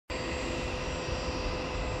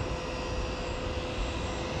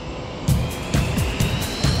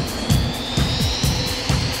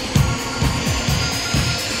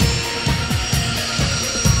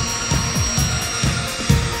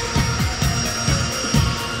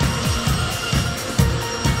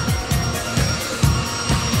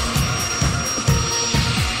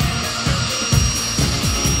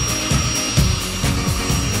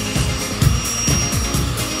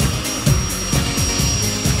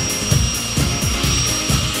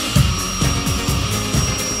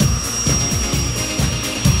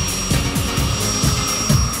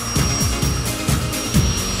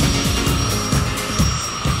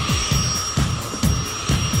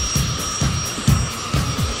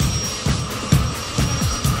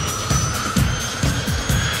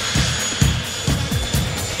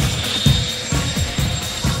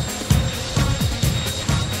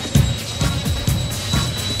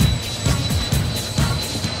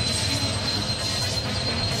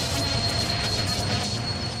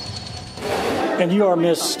And you are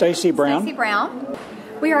Miss Stacy Brown? Stacy Brown.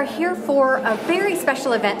 We are here for a very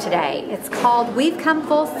special event today. It's called We've Come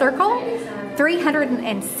Full Circle,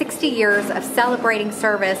 360 years of celebrating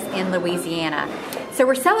service in Louisiana. So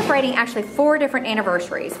we're celebrating actually 4 different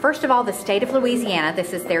anniversaries. First of all, the state of Louisiana,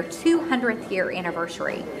 this is their 200th year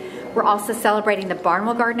anniversary. We're also celebrating the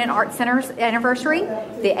Barnwell Garden and Art Center's anniversary,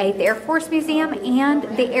 the 8th Air Force Museum, and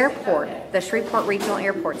the airport, the Shrevport Regional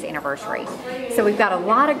Airport's anniversary. So we've got a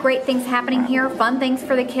lot of great things happening here, fun things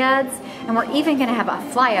for the kids, and we're even going to have a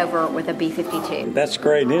flyover with a B-52. That's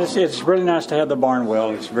great. It's really nice to have the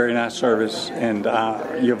Barnwell. It's a very nice service. And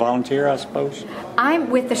you volunteer, I suppose? I'm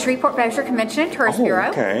with the Shreveport Bossier Convention and Tourist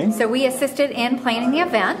Bureau. Okay. So we assisted in planning the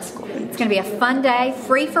event. It's going to be a fun day,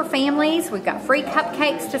 free for families. We've got free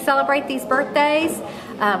cupcakes to celebrate these birthdays.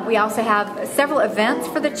 We also have several events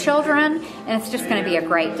for the children, and it's just going to be a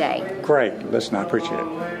great day. Great. Listen, I appreciate it.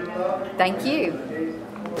 Thank you.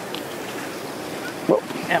 Well,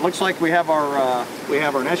 and it looks like we have our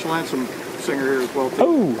national anthem singer here as well too.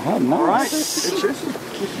 Oh, how nice! All right, this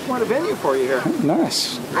is quite a venue for you here.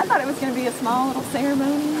 Nice. I thought it was going to be a small little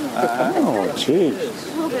ceremony. Oh, geez.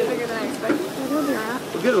 A little bit bigger than I expected. It'll be all right.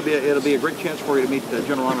 Well, good. It'll be a great chance for you to meet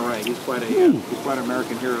General Honoré. He's quite an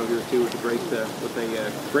American hero here too, with a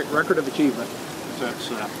great record of achievement. So it's.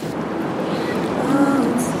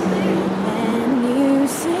 And you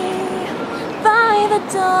see by the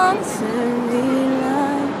dawn's early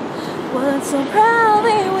light what so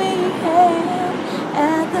proudly we hailed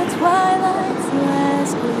at the twilight's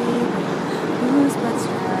last gleam, whose blood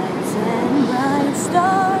stripes and bright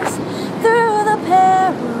stars through the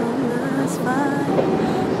perilous fight.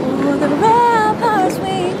 O'er the ramparts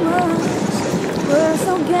we marched were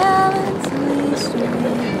so gallantly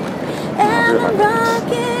streamed, and the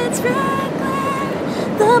rockets crackling,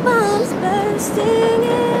 the bombs bursting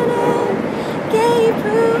in air, gave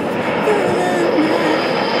proof